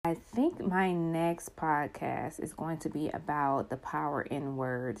my next podcast is going to be about the power in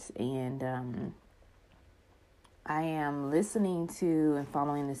words. And I am listening to and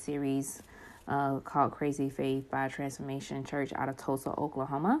following the series called Crazy Faith by Transformation Church out of Tulsa,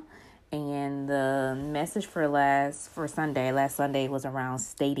 Oklahoma. And the message for last Sunday was around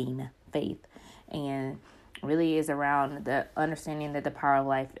stating faith. And really is around the understanding that the power of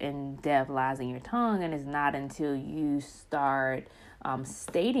life and death lies in your tongue. And it's not until you start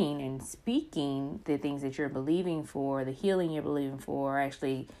stating and speaking the things that you're believing for, the healing you're believing for,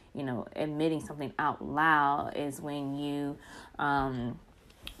 actually, admitting something out loud is when you,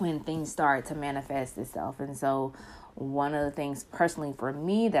 when things start to manifest itself. And so one of the things personally for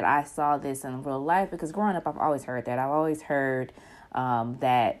me that I saw this in real life, because growing up, I've always heard that. I've always heard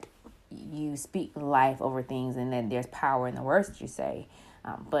that you speak life over things and then there's power in the words that you say.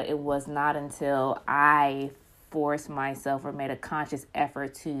 But it was not until I forced myself or made a conscious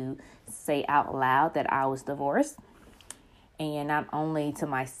effort to say out loud that I was divorced. And not only to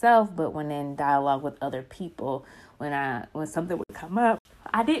myself, but when in dialogue with other people, when something would come up,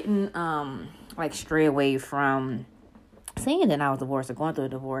 I didn't stray away from saying that I was divorced or going through a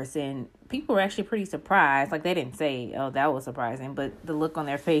divorce. And people were actually pretty surprised. Like, they didn't say, oh, that was surprising, but the look on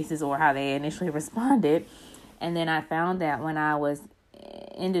their faces or how they initially responded. And then I found that when I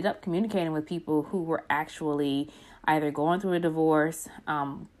ended up communicating with people who were actually either going through a divorce,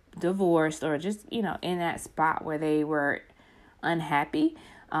 divorced, or just, in that spot where they were unhappy,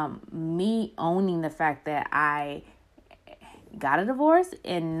 me owning the fact that I got a divorce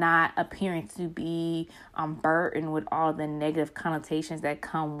and not appearing to be burdened with all the negative connotations that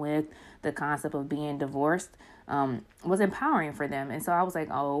come with the concept of being divorced was empowering for them. And so I was like,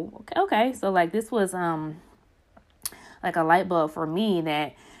 oh, okay. So this was like a light bulb for me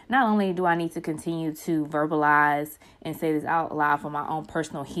that not only do I need to continue to verbalize and say this out loud for my own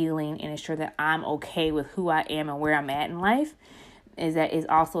personal healing and ensure that I'm okay with who I am and where I'm at in life, is that is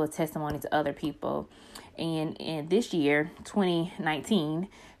also a testimony to other people. And this year, 2019,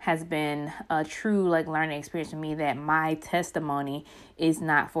 has been a true learning experience for me that my testimony is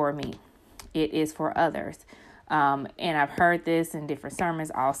not for me. It is for others. And I've heard this in different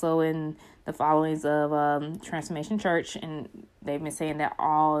sermons, also in the followings of Transformation Church, and they've been saying that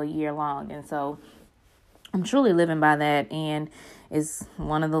all year long. And so I'm truly living by that. And it's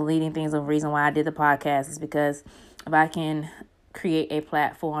one of the leading things, the reason why I did the podcast is because if I can create a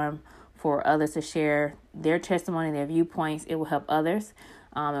platform for others to share their testimony, their viewpoints, it will help others.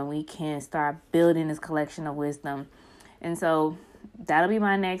 And we can start building this collection of wisdom. And so that'll be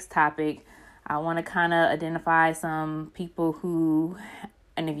my next topic. I want to kind of identify some people who,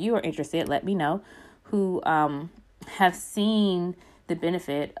 and if you are interested, let me know, who have seen the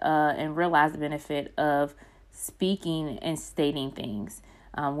benefit and realized the benefit of speaking and stating things.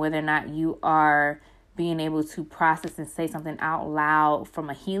 Whether or not you are being able to process and say something out loud from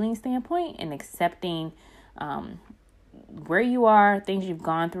a healing standpoint and accepting where you are, things you've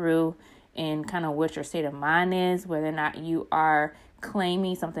gone through, and kind of what your state of mind is, whether or not you are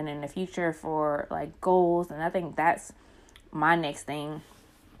claiming something in the future for goals. And I think that's my next thing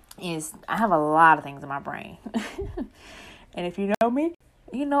is I have a lot of things in my brain. And if you know me,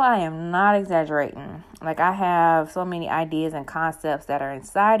 I am not exaggerating. I have so many ideas and concepts that are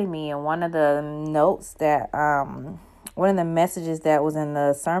inside of me. And one of the notes that, one of the messages that was in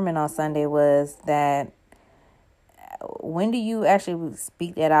the sermon on Sunday was that when do you actually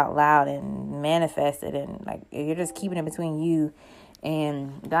speak that out loud and manifest it? And you're just keeping it between you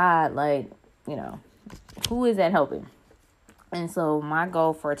and God, who is that helping? And so my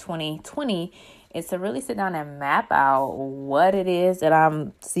goal for 2020 is to really sit down and map out what it is that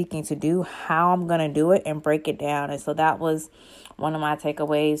I'm seeking to do, how I'm going to do it, and break it down. And so that was one of my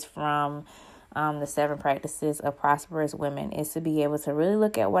takeaways from the 7 practices of prosperous women, is to be able to really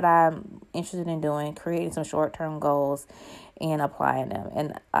look at what I'm interested in doing, creating some short-term goals and applying them.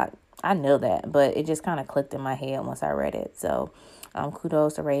 And I know that, but it just kind of clicked in my head once I read it. So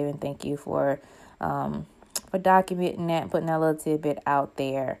kudos to Raven. Thank you for documenting that and putting that little tidbit out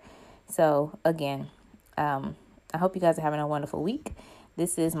there. So again, I hope you guys are having a wonderful week.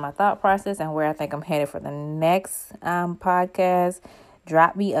 This is my thought process and where I think I'm headed for the next podcast.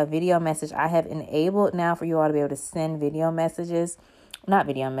 Drop me a video message. I have enabled now for you all to be able to send video messages, not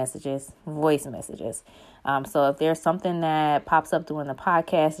video messages, voice messages. So if there's something that pops up during the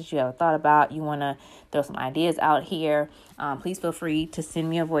podcast that you haven't thought about, you want to throw some ideas out here, please feel free to send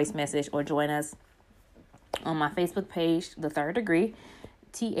me a voice message or join us on my Facebook page, The Third Degree,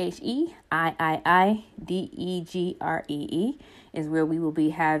 TheIiiDegree. is where we will be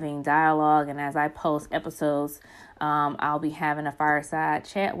having dialogue. And as I post episodes, I'll be having a fireside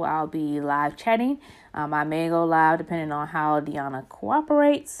chat where I'll be live chatting. I may go live depending on how Deanna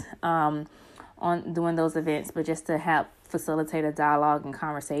cooperates on doing those events, but just to help facilitate a dialogue and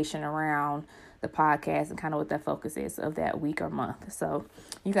conversation around the podcast and kind of what that focus is of that week or month. So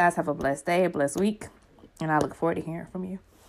you guys have a blessed day, a blessed week, and I look forward to hearing from you.